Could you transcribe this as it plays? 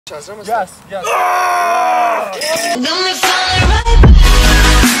Yes, yes.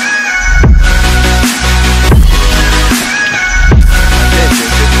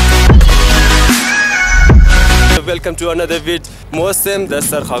 Welcome to another vid. موسم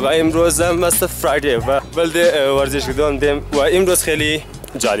دستر خواهی امروز مثل فرایدی و بلده ورزش کردن دیم و امروز خیلی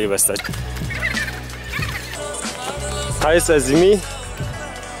جالب است. های سازمی.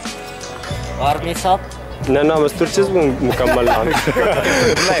 آرمی صاحب. نه مستور چیز مکمل نام.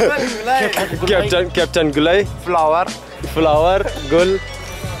 کپتن گلای. فلاور گل.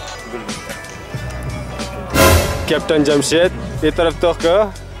 کپتن جمشید. یه طرف تو که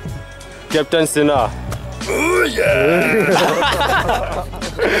کپتن سینا.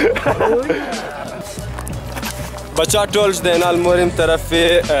 بچه طولش دینال موریم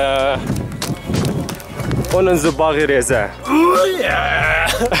طرفی اونن زباغی ریزه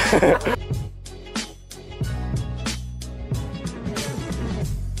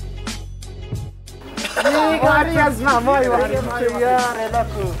واری از مامای واری یاره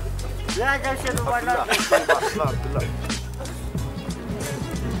لکو لا جمشید والا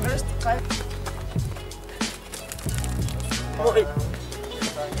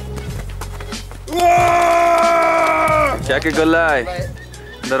شاكي قلاي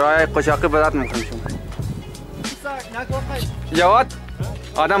دراي قشاقي بدات مخمشون جواد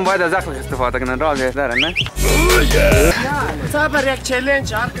آدم باید از عقلش استفاده کنه راه بهتره نه صبر یک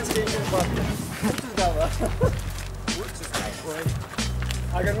چالش هر کس که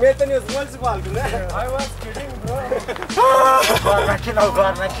اگر میتونی از ول سوال کنه I was kidding bro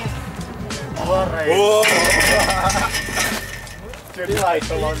کار نکی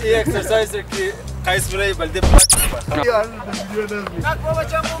این اکسرسایز که قیس برای بلده پاک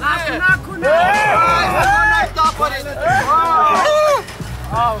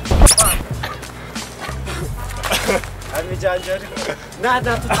همی جانجاری نه تو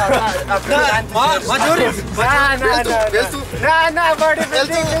ما جوری نه بody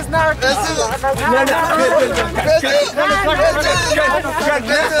building is not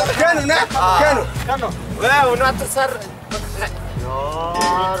كانوا ونات صار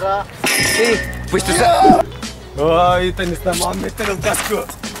يارا پشت سر وای تنستا محمد تنم کاسکو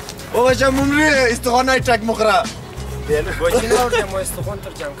او جمعمری استخوان ترک مخرا باشین آورده ما استخوان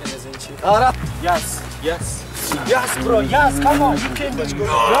تر جمع کنه زنچی آره Yes bro, yes, come on, you can let's go.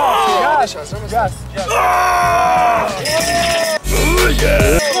 Yes.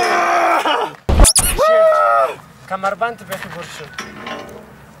 کمربند بخی برشون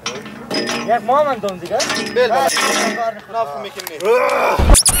یک مامان دوم دیگه بله نافو میکنی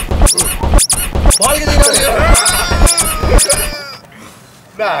بال گدی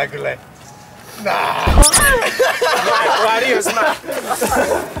نه گله نه واری اسمع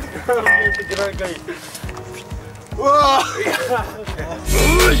واه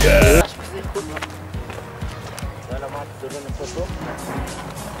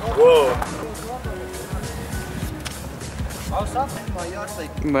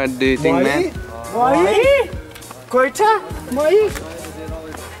What do you think, man? مایی کویتا مایی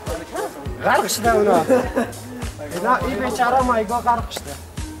غرق شده اونا این بیچاره مایگا غرق شده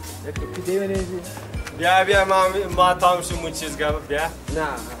بیا ما تام شو من چیز گفت بیا نه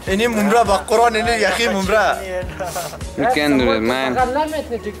اینی ممرا با قرآن اینی یخی ممرا You can do it, man. فقط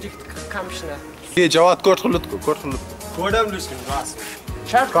نمیتونه جک کم شنه یه جواد کورد خلوت کودم لوش کن راست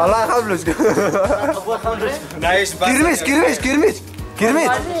شرط کالا خبلوش کن نایش بس گرمیش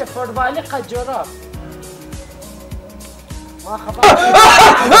فوتبالی قجورا ما خبر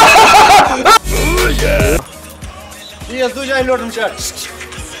یه از دو جای لوردم شد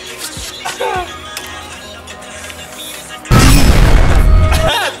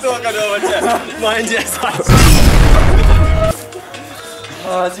تو کدوم بچه ما اینجا ساعت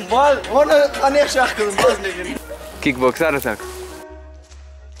زیبال اون انیخ شاخ کنم باز نگیری Kick boxer atak.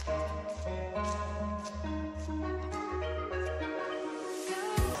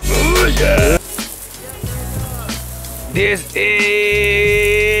 This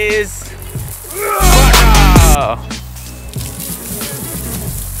is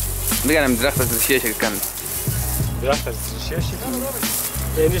بگم درخت از شیشه کن درخت از شیشه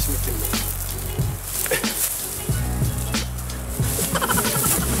اینش میکنه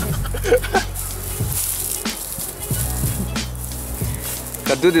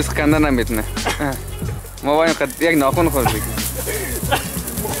کدو دیس کندن نمیتونه ما باید یک ناخون خورد بگیم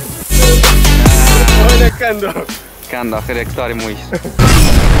کند آخر یک تاری مویش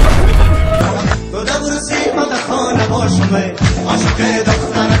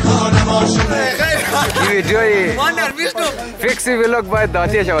این ویدیوی فیکسی ویلوگ باید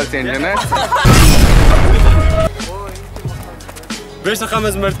داتیش اول سینجه نه بيش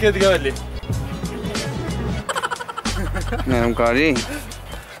 5 مرات كده قال لي نعم كاري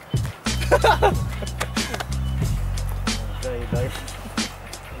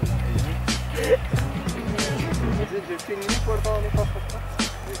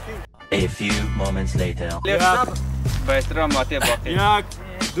A few moments later. بهترا ماته باقي 1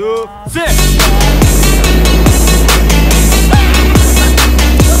 2 3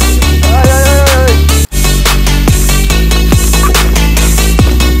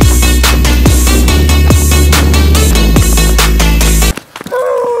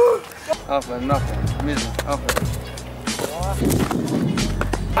 آفرین میزن آفرین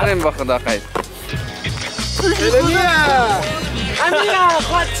حالیم با خدا خیر اميرة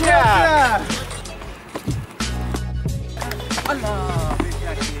خدتها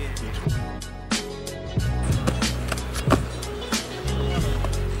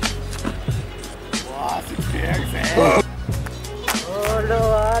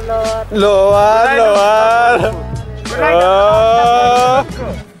لوار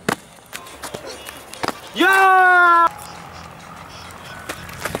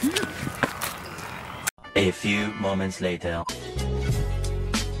A few moments later.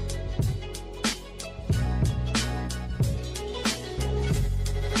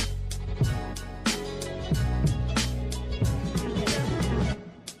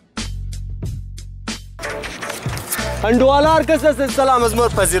 هندوالار کس سلام از مور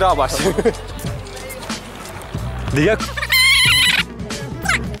پذیرا باش دیگه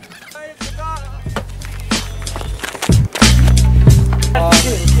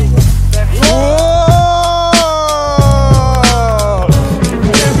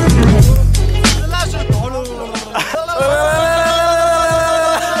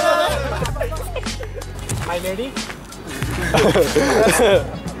My lady.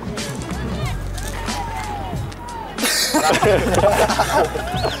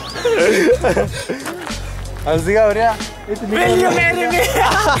 از دیگه وریا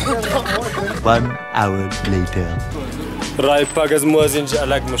One hour later. رای پاک از موازین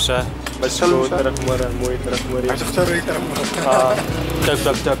جالک مشه بس شو طرف مرة موي طرف مري تختار اي طرف تاب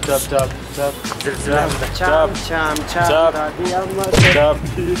تاب تاب تاب تاب تاب زلزال تاب شام تاب تاب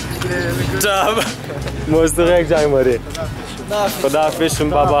تاب موسیقی جای مری خدا حافظ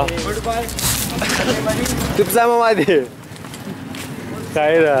بابا تو بزم اومدی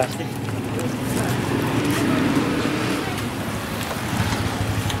خیره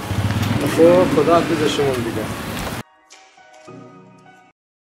خدا حافظ شما دیگه